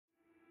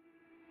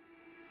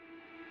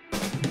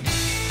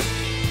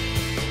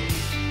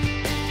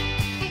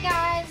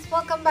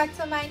welcome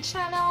back to my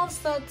channel.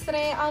 So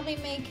today I'll be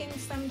making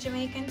some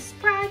Jamaican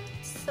sprat,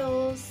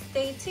 so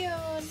stay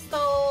tuned.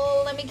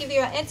 So let me give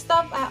you a heads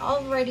up. I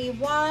already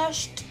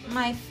washed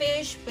my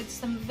fish with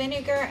some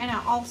vinegar and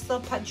I also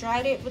pat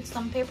dried it with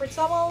some paper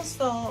towels,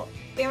 so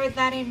bear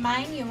that in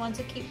mind. You want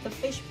to keep the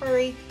fish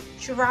very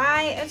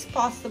dry as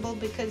possible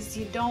because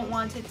you don't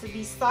want it to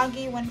be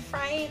soggy when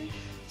frying.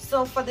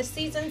 So for the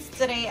seasons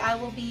today, I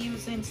will be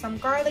using some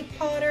garlic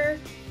powder,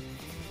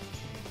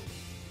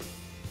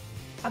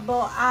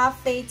 about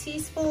half a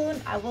teaspoon.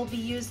 I will be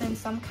using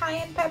some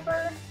cayenne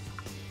pepper,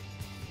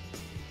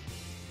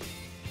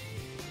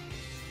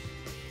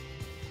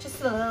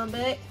 just a little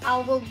bit. I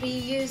will be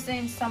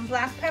using some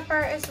black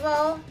pepper as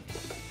well.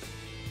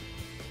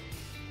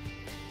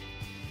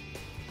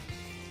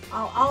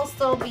 I'll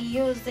also be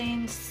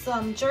using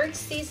some jerk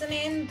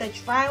seasoning, the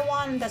dry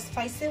one, the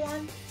spicy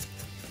one,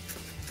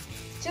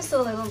 just a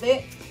little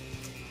bit.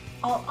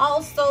 I'll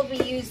also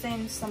be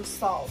using some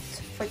salt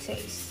for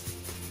taste.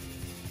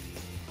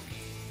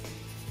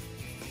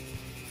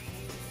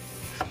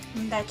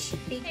 That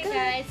should be good.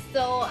 Hey guys,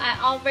 so I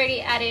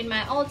already added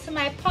my oil to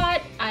my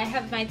pot. I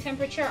have my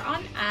temperature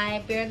on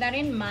high, bear that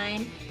in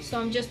mind. So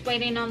I'm just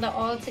waiting on the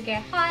oil to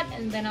get hot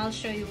and then I'll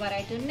show you what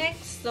I do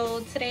next.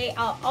 So today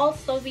I'll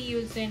also be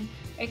using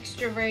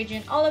extra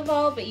virgin olive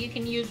oil, but you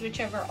can use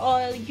whichever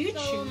oil you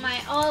choose. So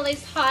my oil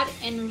is hot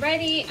and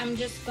ready. I'm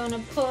just gonna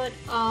put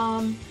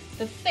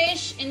the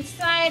fish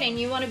inside, and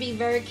you want to be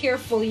very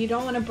careful. You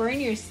don't want to burn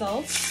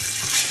yourself.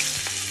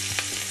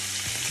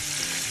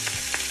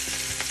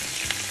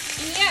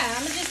 Yeah,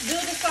 I'm gonna just do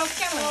this off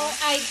camera.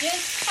 So I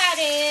just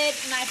added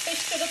my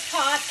fish to the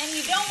pot, and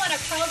you don't want to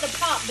curl the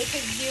pot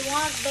because you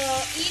want the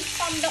heat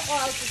from the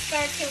oil to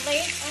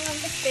circulate on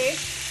the fish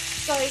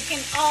so it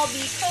can all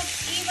be cooked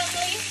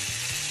evenly.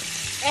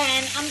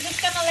 And I'm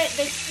just gonna let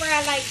this fry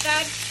like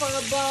that for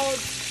about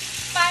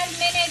 5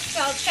 minutes.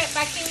 I'll check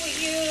back in with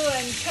you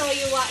and tell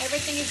you what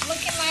everything is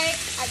looking like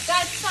at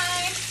that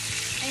time.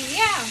 And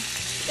yeah,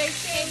 stay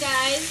tuned,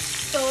 guys.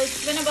 So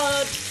it's been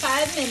about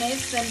 5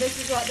 minutes and this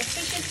is what the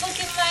fish is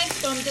looking like.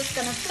 So I'm just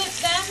gonna flip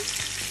them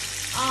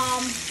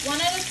one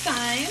at a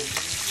time.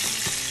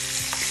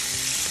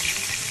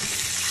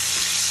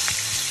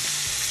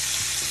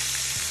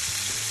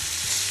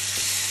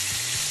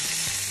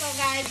 So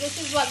guys, this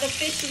is what the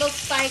fish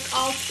looks like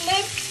all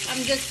flipped.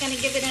 I'm just gonna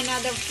give it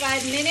another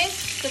 5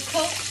 minutes to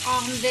cook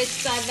on this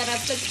side that I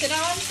flipped it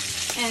on.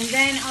 And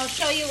then I'll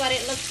show you what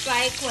it looks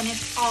like when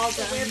it's all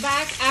done. So we're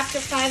back after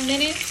 5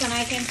 minutes and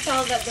I can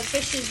tell that the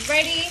fish is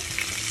ready.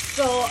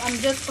 So I'm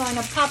just going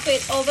to pop it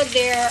over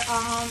there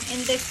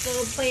in this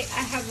little plate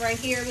I have right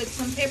here with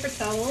some paper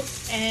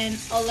towels and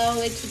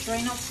allow it to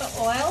drain off the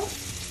oil.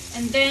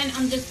 And then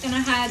I'm just going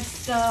to add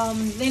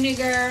some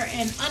vinegar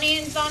and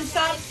onions on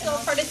top. So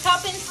for the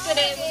toppings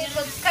today,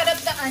 we'll cut up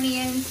the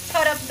onions,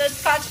 cut up the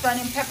scotch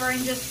bonnet pepper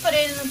and just put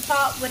it in the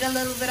pot with a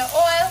little bit of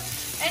oil.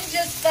 And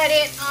just let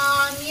it,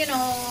 you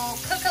know,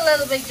 cook a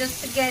little bit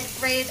just to get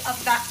rid of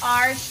that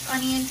harsh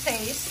onion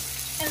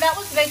taste. And that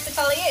was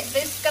basically it.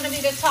 This is going to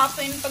be the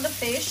topping for the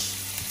fish.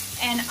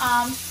 And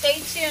stay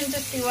tuned to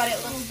see what it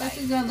looks like.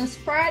 This is how the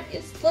sprat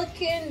is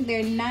looking.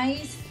 They're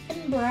nice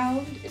and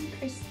browned and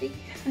crispy.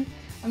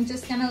 I'm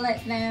just going to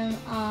let them,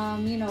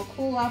 you know,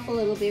 cool off a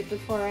little bit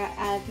before I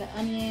add the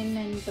onion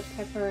and the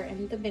pepper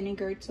and the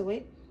vinegar to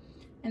it.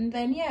 And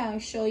then yeah, I'll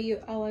show you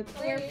how I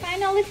play. We're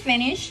finally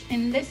finished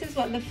and this is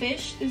what the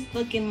fish is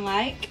looking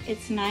like.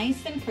 It's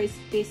nice and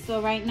crispy. So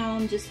right now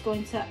I'm just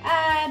going to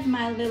add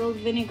my little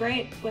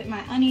vinaigrette with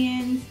my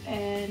onions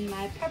and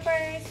my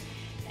peppers.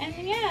 And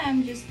yeah,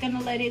 I'm just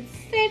gonna let it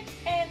sit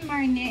and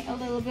marinate a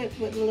little bit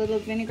with a little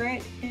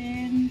vinaigrette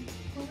and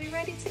we'll be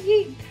ready to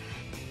eat.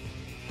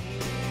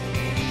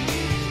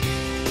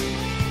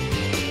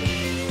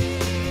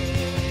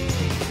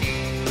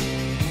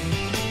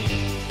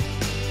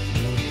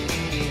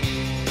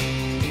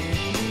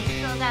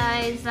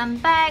 Guys, I'm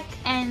back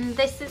and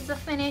this is the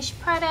finished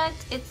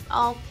product. It's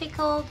all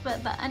pickled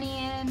with the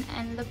onion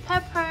and the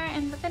pepper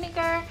and the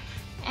vinegar,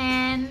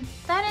 and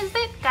that is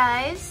it,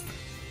 guys.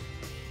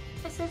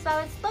 This is how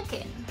it's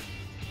looking.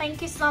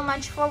 Thank you so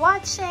much for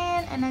watching,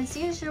 and as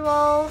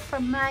usual,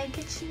 from my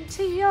kitchen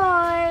to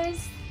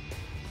yours,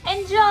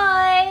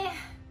 enjoy.